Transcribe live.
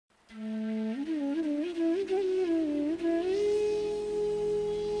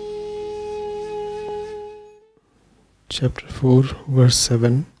chapter 4, verse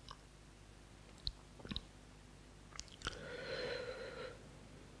 7.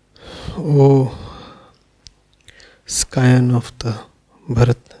 O scion of the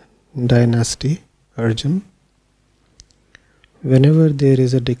Bharata dynasty, Arjun, whenever there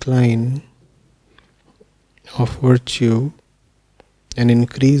is a decline of virtue, an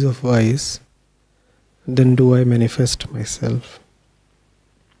increase of vice, then do I manifest myself.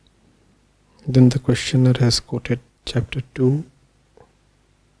 Then the questioner has quoted chapter 2,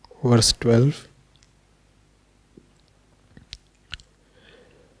 verse 12.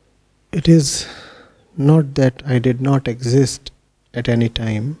 It is not that I did not exist at any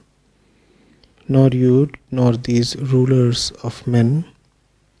time, nor you, nor these rulers of men,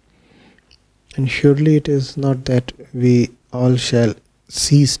 and surely it is not that we all shall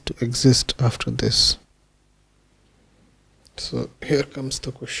cease to exist after this. So here comes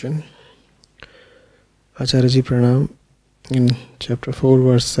the question. Acharya Pranam, in chapter 4,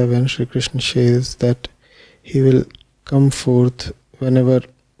 verse 7, Sri Krishna says that he will come forth whenever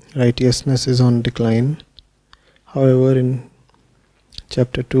righteousness is on decline. However, in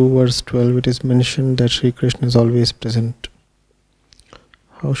chapter 2, verse 12, it is mentioned that Sri Krishna is always present.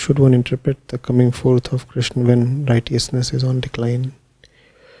 How should one interpret the coming forth of Krishna when righteousness is on decline?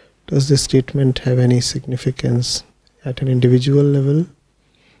 Does this statement have any significance at an individual level,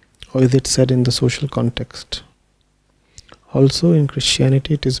 or is it said in the social context? Also, in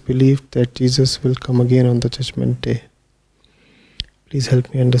Christianity, it is believed that Jesus will come again on the judgment day. Please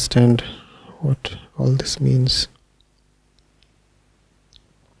help me understand what all this means.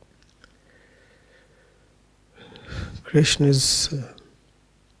 Krishna is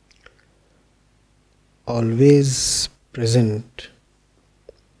always present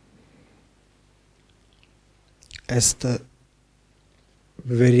as the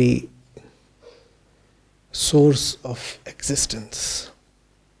very source of existence.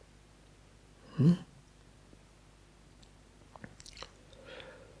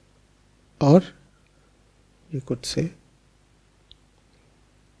 Or you could say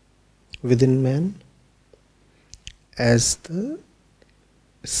within man as the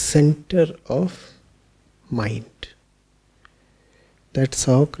center of mind. That's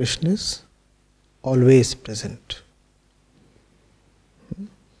how Krishna is always present.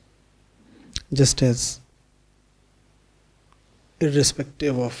 Just as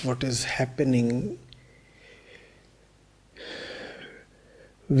irrespective of what is happening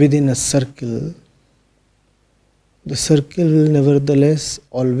within a circle, the circle will nevertheless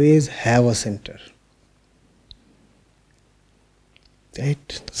always have a center.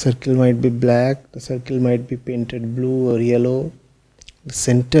 Right? The circle might be black, the circle might be painted blue or yellow. The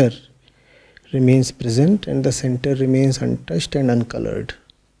center remains present and the center remains untouched and uncolored.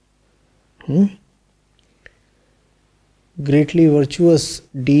 Greatly virtuous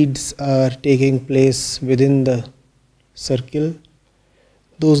deeds are taking place within the circle.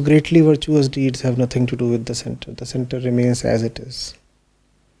 Those greatly virtuous deeds have nothing to do with the center. The center remains as it is.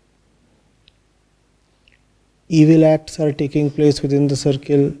 Evil acts are taking place within the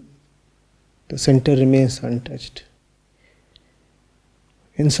circle. The center remains untouched.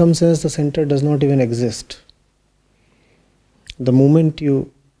 In some sense, the center does not even exist. The moment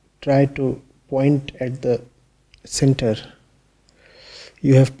you try to point at the center,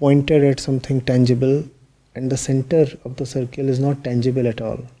 you have pointed at something tangible, and the center of the circle is not tangible at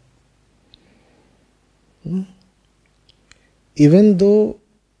all. Even though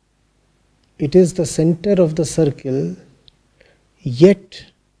it is the center of the circle, yet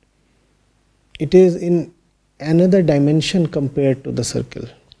it is in another dimension compared to the circle.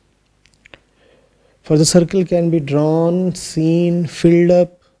 For the circle can be drawn, seen, filled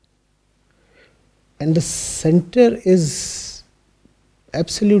up, and the center is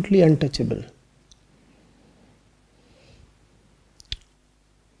absolutely untouchable.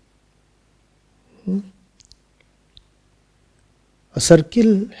 A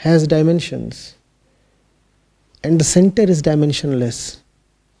circle has dimensions and the center is dimensionless.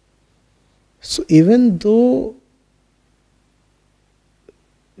 So even though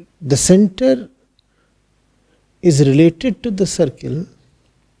the center is related to the circle,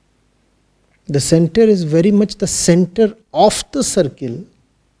 the center is very much the center of the circle,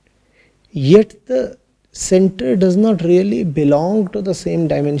 yet the center does not really belong to the same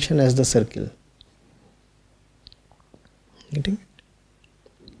dimension as the circle. Getting it?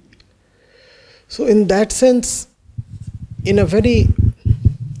 So in that sense, in a very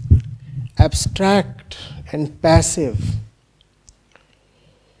abstract and passive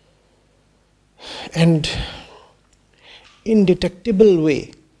and indetectable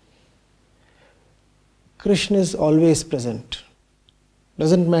way, Krishna is always present.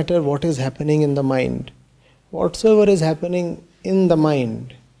 Doesn't matter what is happening in the mind. Whatsoever is happening in the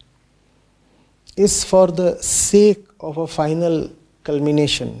mind is for the sake of a final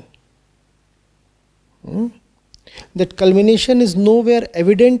culmination. That culmination is nowhere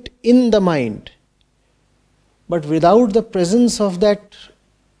evident in the mind. But without the presence of that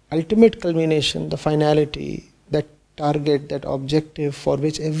ultimate culmination, the finality, that target, that objective for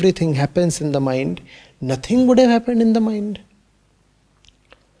which everything happens in the mind, nothing would have happened in the mind.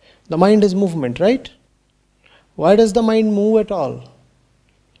 The mind is movement, right? Why does the mind move at all?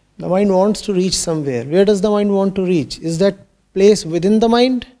 The mind wants to reach somewhere. Where does the mind want to reach? Is that place within the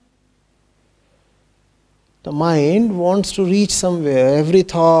mind? The mind wants to reach somewhere. Every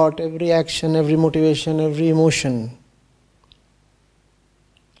thought, every action, every motivation, every emotion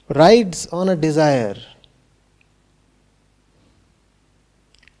rides on a desire,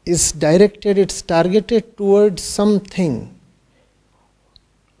 is directed, it's targeted towards something.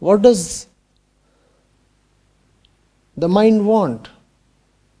 What does the mind want?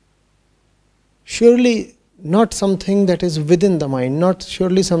 Surely not something that is within the mind, not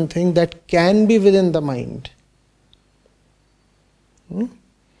surely something that can be within the mind.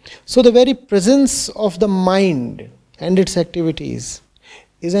 So the very presence of the mind and its activities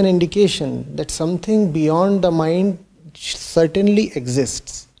is an indication that something beyond the mind certainly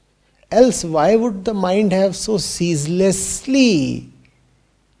exists. Else why would the mind have so ceaselessly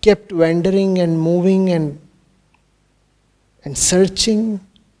kept wandering and moving and searching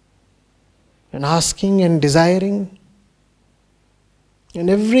and asking and desiring? And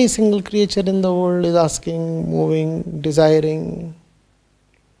every single creature in the world is asking, moving, desiring.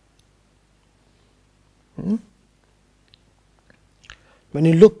 When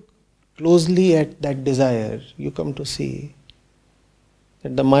you look closely at that desire, you come to see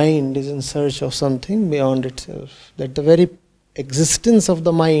that the mind is in search of something beyond itself. That the very existence of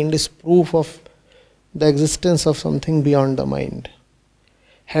the mind is proof of the existence of something beyond the mind.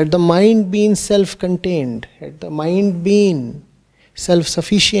 Had the mind been self-contained, had the mind been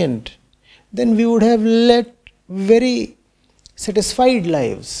self-sufficient, then we would have led very satisfied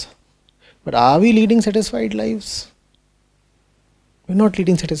lives. But are we leading satisfied lives? We're not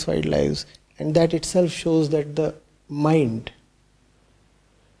leading satisfied lives. And that itself shows that the mind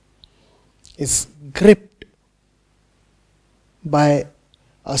is gripped by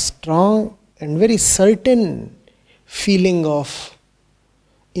a strong and very certain feeling of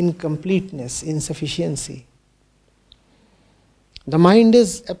incompleteness, insufficiency. The mind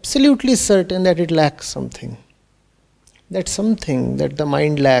is absolutely certain that it lacks something. That something that the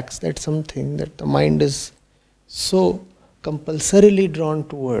mind lacks, that something that the mind is so compulsorily drawn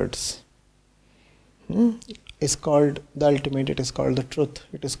towards is called the ultimate, it is called the truth,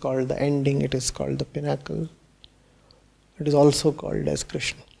 it is called the ending, it is called the pinnacle. It is also called as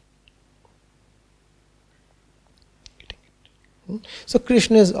Krishna. So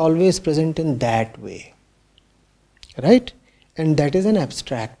Krishna is always present in that way, right? And that is an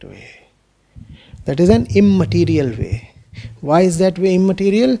abstract way. That is an immaterial way. Why is that way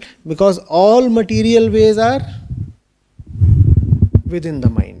immaterial? Because all material ways are within the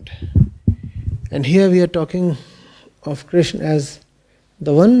mind. And here we are talking of Krishna as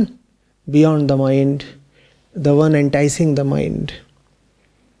the one beyond the mind, the one enticing the mind.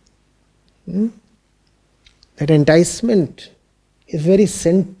 That enticement is very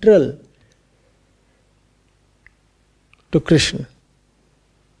central to Krishna.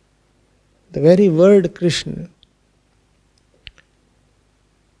 The very word Krishna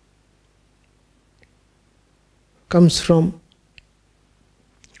comes from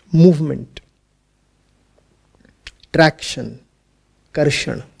movement, traction,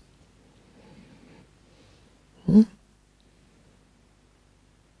 karshan.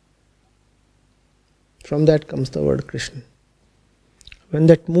 From that comes the word Krishna. When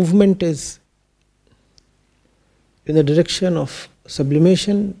that movement is in the direction of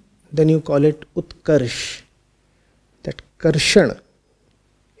sublimation, then you call it utkarsh. That karshan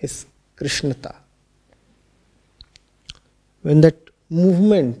is krishnata. When that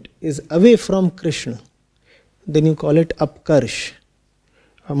movement is away from Krishna, then you call it apkarsh.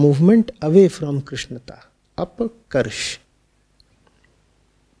 A movement away from krishnata. Apkarsh.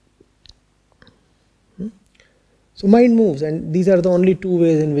 So mind moves, and these are the only two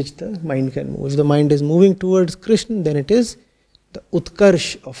ways in which the mind can move. If the mind is moving towards Krishna, then it is the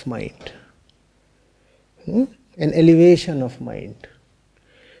utkarsh of mind, an elevation of mind.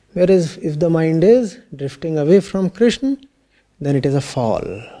 Whereas if the mind is drifting away from Krishna, then it is a fall,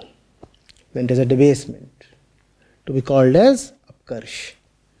 then it is a debasement, to be called as apkarsh.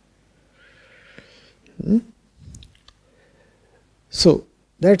 So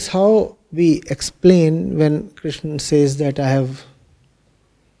that's how we explain when Krishna says that I have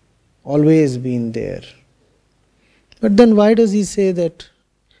always been there. But then why does he say that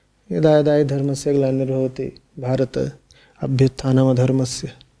yada yada dharmasya glanirvavati Bharata abhyuthanam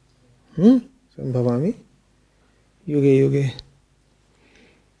adharmasya sambhavami yuge yuge.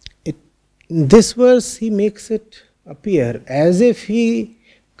 In this verse he makes it appear as if he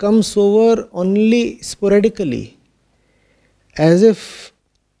comes over only sporadically, as if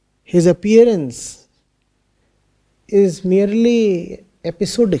his appearance is merely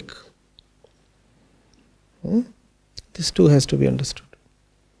episodic. This too has to be understood.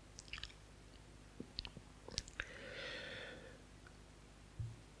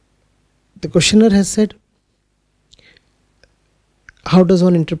 The questioner has said, how does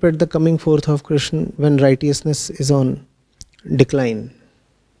one interpret the coming forth of Krishna when righteousness is on decline?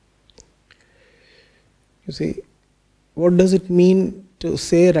 You see, what does it mean to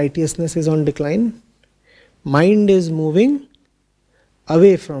say righteousness is on decline? Mind is moving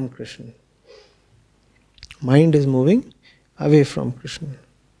away from Krishna. Mind is moving away from Krishna.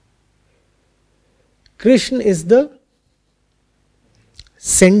 Krishna is the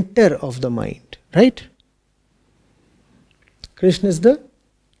center of the mind, right? Krishna is the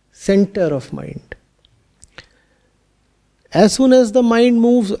center of mind. As soon as the mind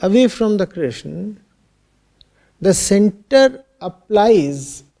moves away from the Krishna, the center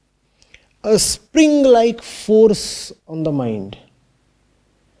applies a spring-like force on the mind.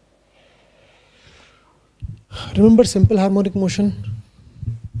 Remember simple harmonic motion?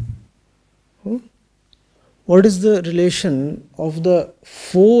 What is the relation of the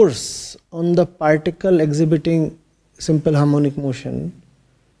force on the particle exhibiting simple harmonic motion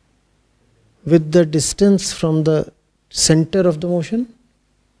with the distance from the center of the motion?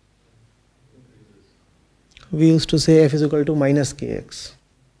 We used to say F is equal to minus kx,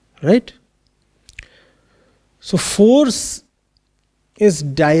 right? So force is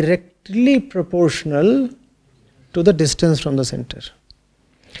directly proportional to the distance from the center.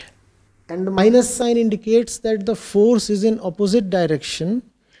 And the minus sign indicates that the force is in opposite direction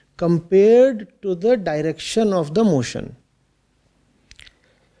compared to the direction of the motion.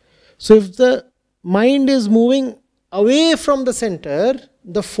 So if the mind is moving away from the center,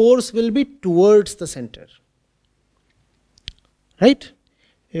 the force will be towards the center. Right?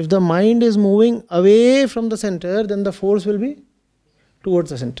 If the mind is moving away from the center, then the force will be towards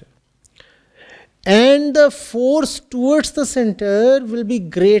the center. And the force towards the center will be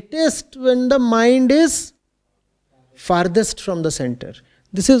greatest when the mind is farthest from the center.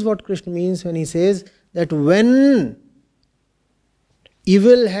 This is what Krishna means when he says that when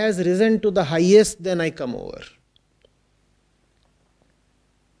evil has risen to the highest, then I come over.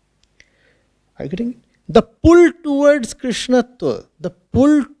 Are you getting it? The pull towards Krishnatva, the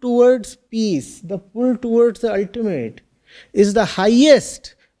pull towards peace, the pull towards the ultimate is the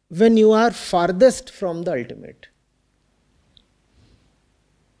highest when you are farthest from the ultimate.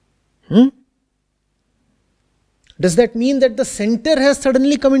 Does that mean that the center has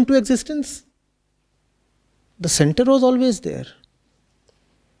suddenly come into existence? The center was always there.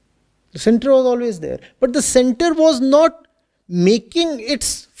 The center was always there. But the center was not making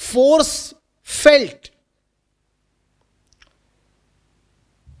its force felt.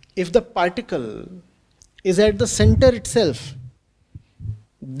 If the particle is at the center itself,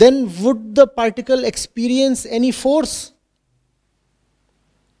 then would the particle experience any force?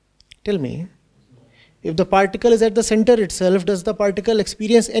 Tell me. If the particle is at the center itself, does the particle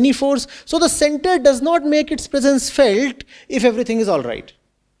experience any force? So the center does not make its presence felt if everything is alright.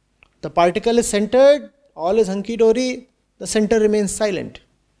 The particle is centered, all is hunky-dory, the center remains silent.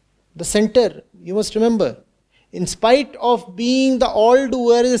 The center, you must remember, in spite of being the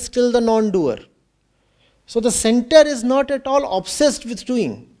all-doer, is still the non-doer. So the center is not at all obsessed with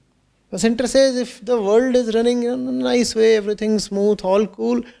doing. The center says, if the world is running in a nice way, everything smooth, all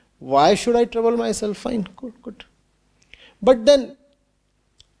cool, why should I trouble myself? Fine, good. But then,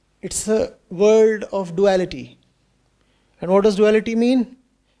 it's a world of duality. And what does duality mean?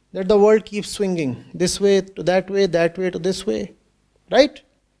 That the world keeps swinging, this way to that way to this way. Right?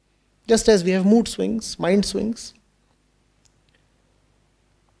 Just as we have mood swings, mind swings.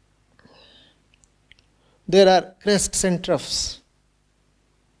 There are crests and troughs.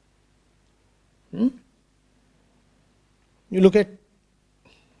 You look at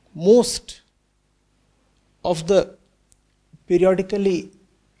most of the periodically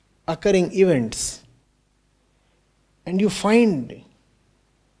occurring events and you find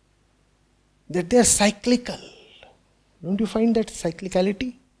that they are cyclical. Don't you find that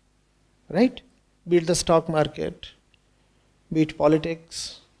cyclicality? Right? be it the stock market, be it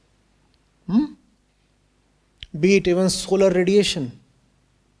politics, be it even solar radiation.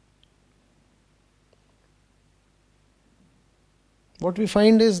 What we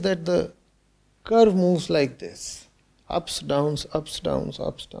find is that the curve moves like this. Ups, downs, ups, downs,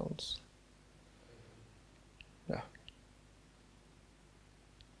 ups, downs. Yeah.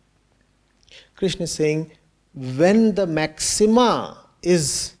 Krishna is saying, when the maxima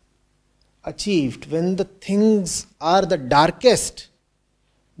is achieved, when the things are the darkest,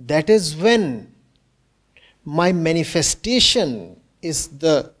 that is when my manifestation is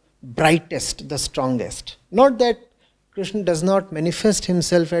the brightest, the strongest. Not that Krishna does not manifest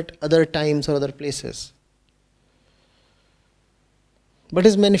himself at other times or other places, but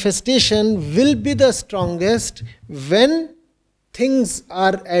his manifestation will be the strongest when things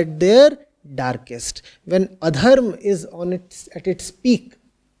are at their darkest, when adharma is at its peak.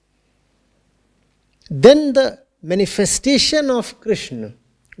 Then the manifestation of Krishna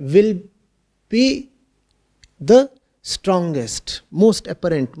will be the strongest, most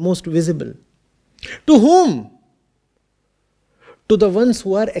apparent, most visible. To whom? To the ones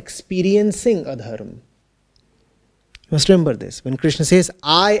who are experiencing adharma. You must remember this. When Krishna says,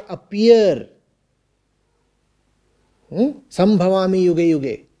 I appear, sambhavami yuge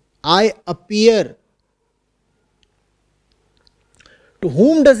yuge, I appear. To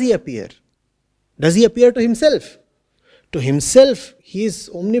whom does he appear? Does he appear to himself? To himself, he is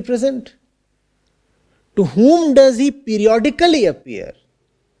omnipresent. To whom does he periodically appear?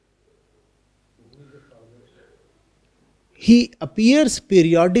 He appears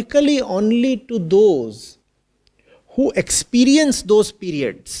periodically only to those who experience those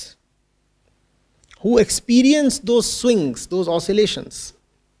periods, who experience those swings, those oscillations.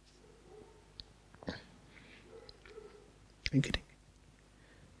 Are you getting?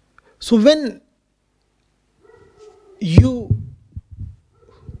 So when you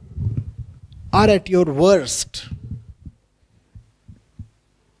are at your worst,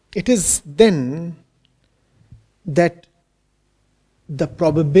 it is then that the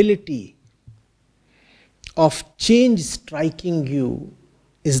probability of change striking you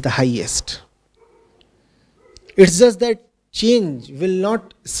is the highest. It's just that change will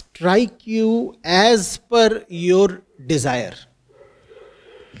not strike you as per your desire.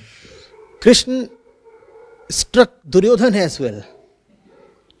 Krishna struck Duryodhana as well.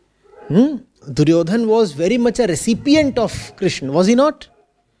 Duryodhana was very much a recipient of Krishna, was he not?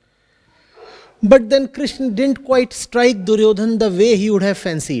 But then Krishna didn't quite strike Duryodhana the way he would have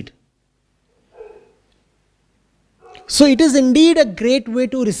fancied. So it is indeed a great way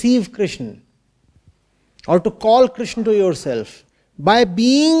to receive Krishna, or to call Krishna to yourself, by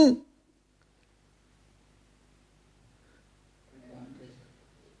being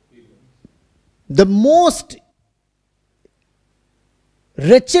the most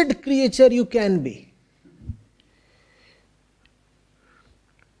wretched creature you can be.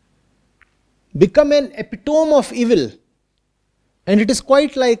 Become an epitome of evil, and it is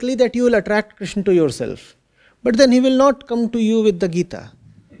quite likely that you will attract Krishna to yourself. But then he will not come to you with the Gita.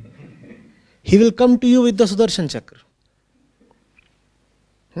 He will come to you with the Sudarshan Chakra.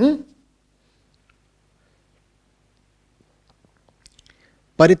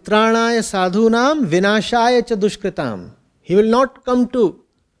 Paritranaya sadhunam vinashaya cha dushkritam. He will not come to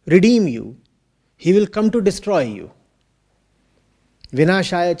redeem you. He will come to destroy you.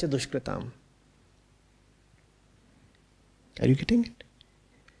 Vinashaya cha dushkritam. Are you getting it?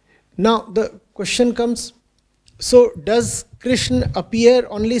 Now the question comes, so does Krishna appear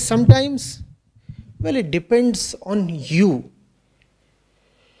only sometimes? Well, it depends on you.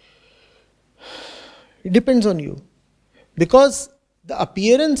 It depends on you. Because the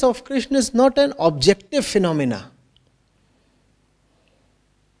appearance of Krishna is not an objective phenomena.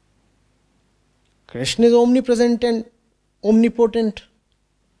 Krishna is omnipresent and omnipotent.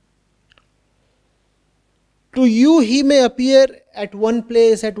 To you he may appear at one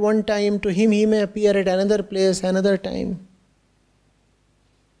place at one time, to him he may appear at another place another time.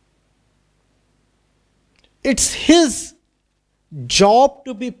 It's his job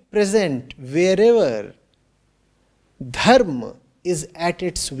to be present wherever dharma is at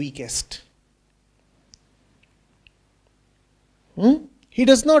its weakest. He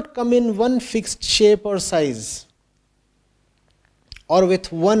does not come in one fixed shape or size, or with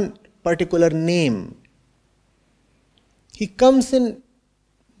one particular name. He comes in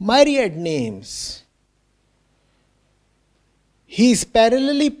myriad names. He is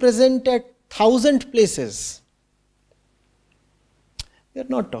parallelly present at 1,000 places. We are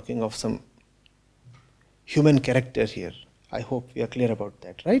not talking of some human character here. I hope we are clear about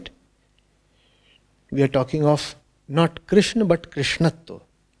that, right? We are talking of not Krishna but Krishnatva,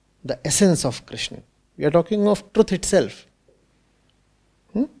 the essence of Krishna. We are talking of truth itself.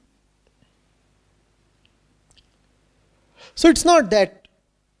 So it's not that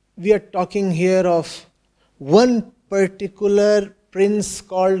we are talking here of one particular prince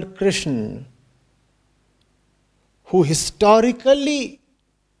called Krishna who historically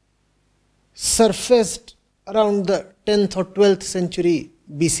surfaced around the 10th or 12th century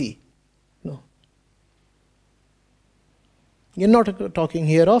BC. No. We are not talking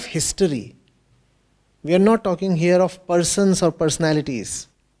here of history. We are not talking here of persons or personalities.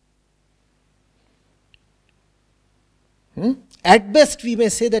 At best, we may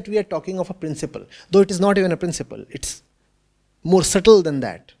say that we are talking of a principle, though it is not even a principle. It's more subtle than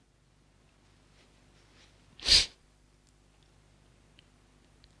that.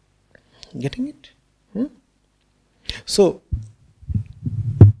 Getting it? So,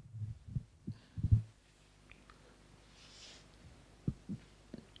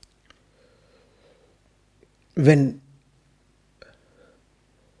 when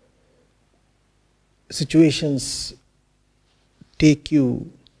situations take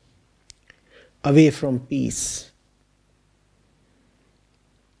you away from peace,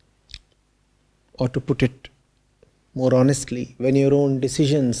 or to put it more honestly, when your own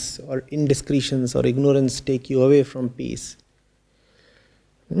decisions or indiscretions or ignorance take you away from peace,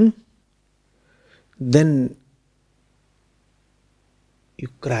 then you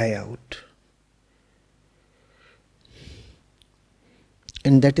cry out.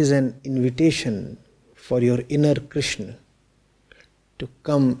 And that is an invitation for your inner Krishna to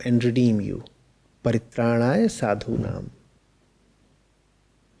come and redeem you. Paritranaya sadhunam.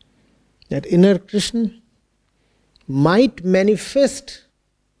 That inner Krishna might manifest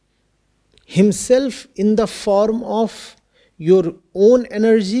himself in the form of your own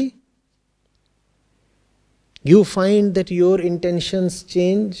energy. You find that your intentions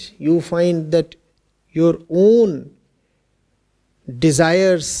change. You find that your own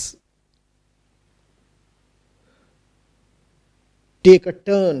desires take a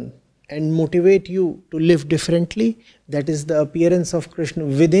turn and motivate you to live differently. That is the appearance of Krishna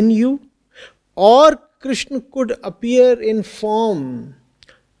within you. Or Krishna could appear in form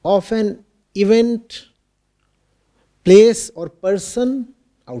of an event, place or person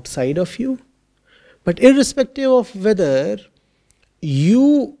outside of you. But irrespective of whether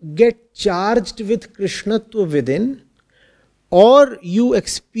you get charged with Krishnatva within, or you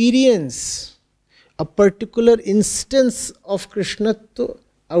experience a particular instance of Krishnatva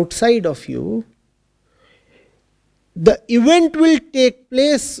outside of you, the event will take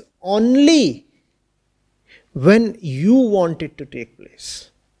place only when you want it to take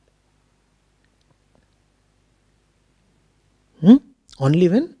place. Only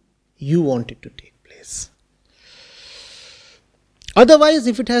when you want it to take place. Otherwise,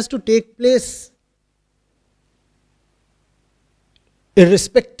 if it has to take place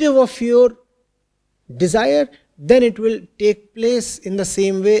irrespective of your desire, then it will take place in the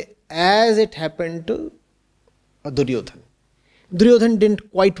same way as it happened to Duryodhana. Duryodhana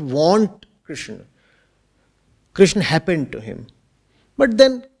didn't quite want Krishna. Krishna happened to him. But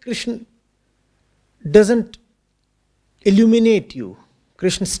then Krishna doesn't illuminate you.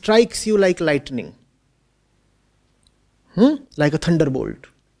 Krishna strikes you like lightning. Like a thunderbolt.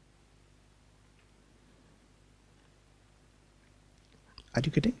 Are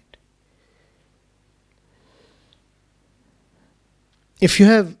you getting it? If you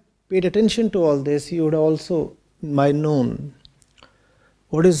have paid attention to all this, you would also might known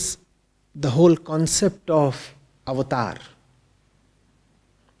what is the whole concept of avatar.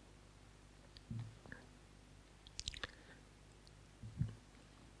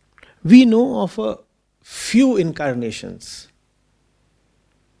 We know of a few incarnations.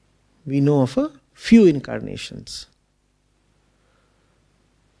 We know of a few incarnations.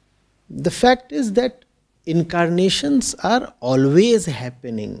 The fact is that incarnations are always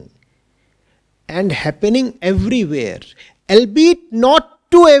happening and happening everywhere, albeit not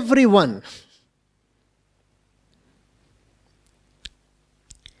to everyone.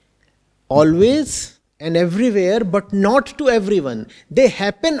 Always and everywhere, but not to everyone. They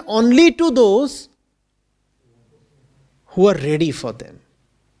happen only to those who are ready for them.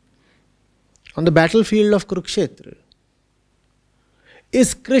 On the battlefield of Kurukshetra,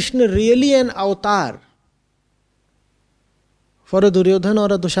 is Krishna really an avatar for a Duryodhana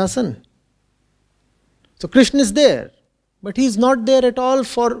or a Dushasan? So Krishna is there, but he is not there at all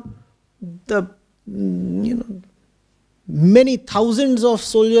for the many thousands of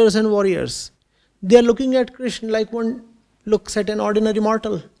soldiers and warriors. They are looking at Krishna like one looks at an ordinary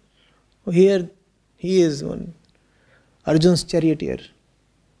mortal. Here He is one. Arjun's charioteer.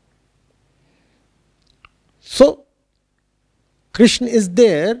 So, Krishna is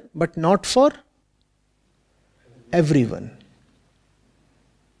there, but not for everyone.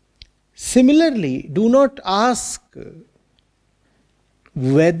 Similarly, do not ask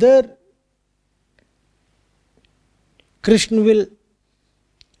whether Krishna will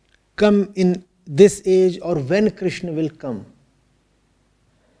come in this age or when Krishna will come.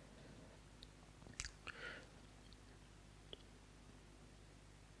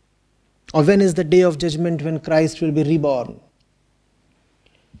 Or when is the day of judgment when Christ will be reborn.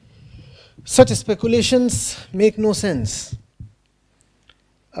 Such speculations make no sense.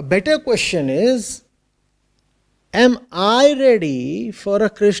 A better question is, am I ready for a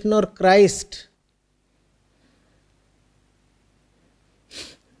Krishna or Christ?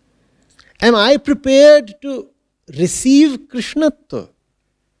 Am I prepared to receive Krishnatva?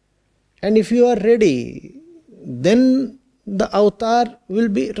 And if you are ready, then the avatar will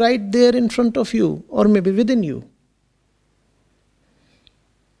be right there in front of you, or maybe within you.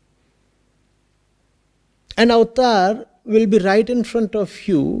 An avatar will be right in front of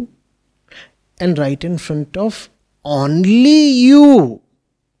you and right in front of only you.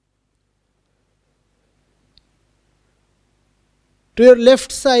 To your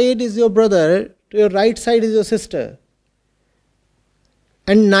left side is your brother, to your right side is your sister.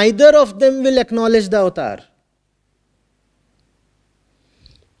 And neither of them will acknowledge the avatar.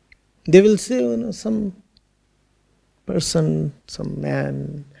 They will say, some person, some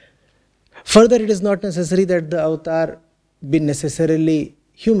man. Further, it is not necessary that the avatar be necessarily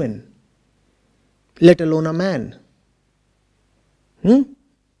human, let alone a man.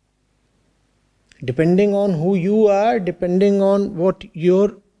 Depending on who you are, depending on what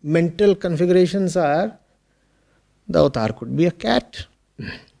your mental configurations are, the avatar could be a cat.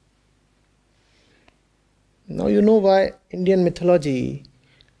 Now you know why Indian mythology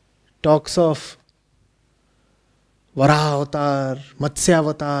talks of Varaha avatar, Matsya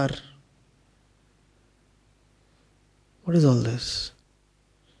avatar. What is all this?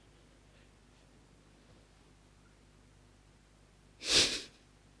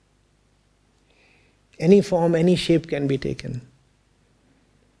 Any form, any shape can be taken.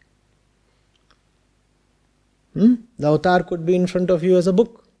 The avatar could be in front of you as a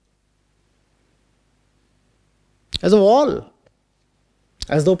book, as a wall,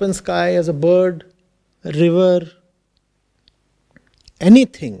 as the open sky, as a bird, a river,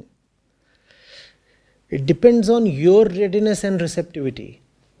 anything. It depends on your readiness and receptivity.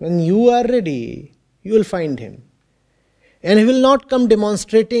 When you are ready, you will find him. And he will not come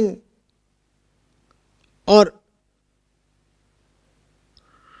demonstrating or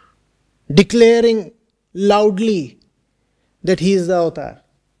declaring loudly that he is the avatar.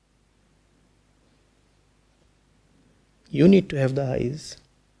 You need to have the eyes.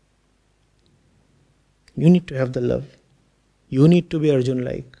 You need to have the love. You need to be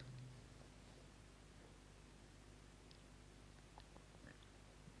Arjun-like.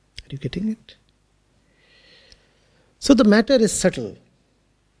 Are you getting it? So the matter is subtle.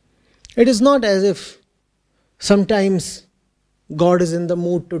 It is not as if sometimes God is in the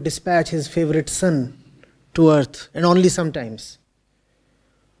mood to dispatch his favorite son to earth, and only sometimes.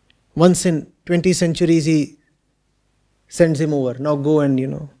 Once in 20 centuries he sends him over. Now go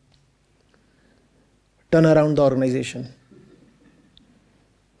and, turn around the organization.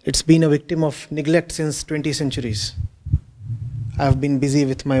 It's been a victim of neglect since 20 centuries. I have been busy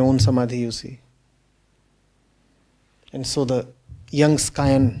with my own samadhi, you see. And so the young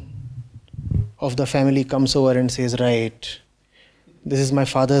scion of the family comes over and says, right, this is my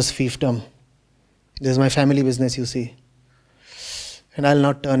father's fiefdom. This is my family business, you see. And I'll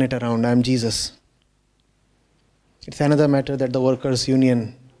not turn it around. I'm Jesus. It's another matter that the workers'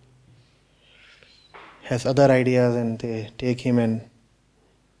 union has other ideas and they take him and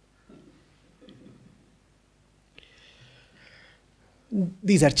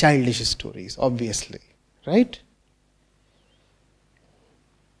these are childish stories, obviously, right?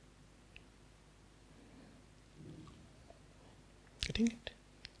 Getting it?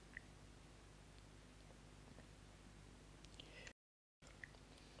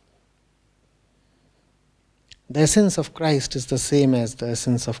 The essence of Christ is the same as the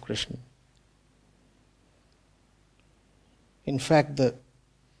essence of Krishna. In fact, the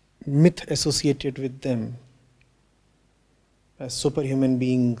myth associated with them as superhuman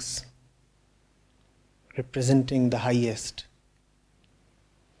beings representing the highest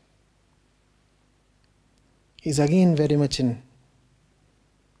is again very much in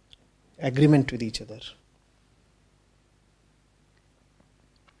agreement with each other.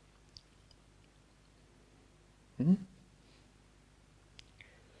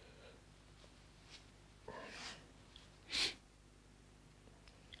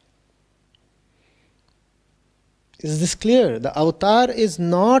 Is this clear? The avatar is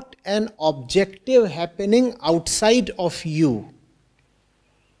not an objective happening outside of you.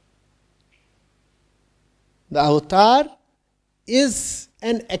 The avatar is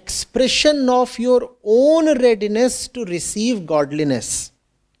an expression of your own readiness to receive godliness.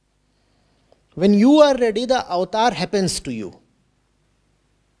 When you are ready, the avatar happens to you.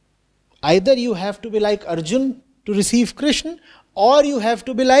 Either you have to be like Arjun to receive Krishna, or you have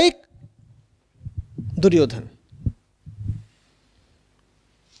to be like Duryodhan.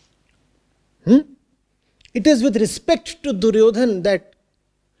 It is with respect to Duryodhan that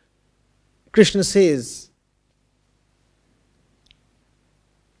Krishna says,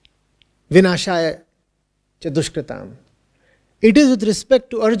 Vinashaya cha dushkritam. It is with respect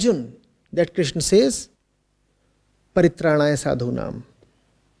to Arjun that Krishna says, Paritranaya sadhunam.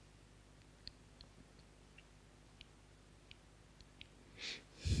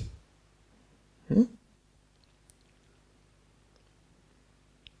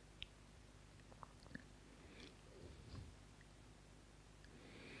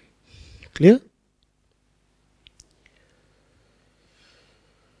 Clear?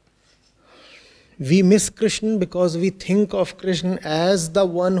 We miss Krishna because we think of Krishna as the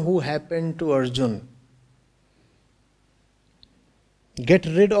one who happened to Arjun. Get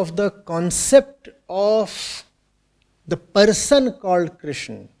rid of the concept of the person called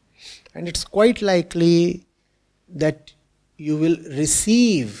Krishna, and it's quite likely that you will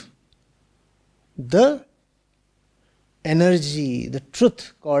receive the energy, the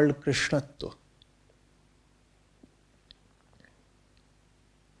truth called Krishnatva.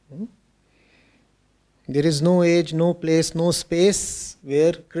 There is no age, no place, no space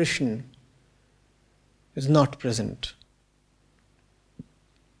where Krishna is not present.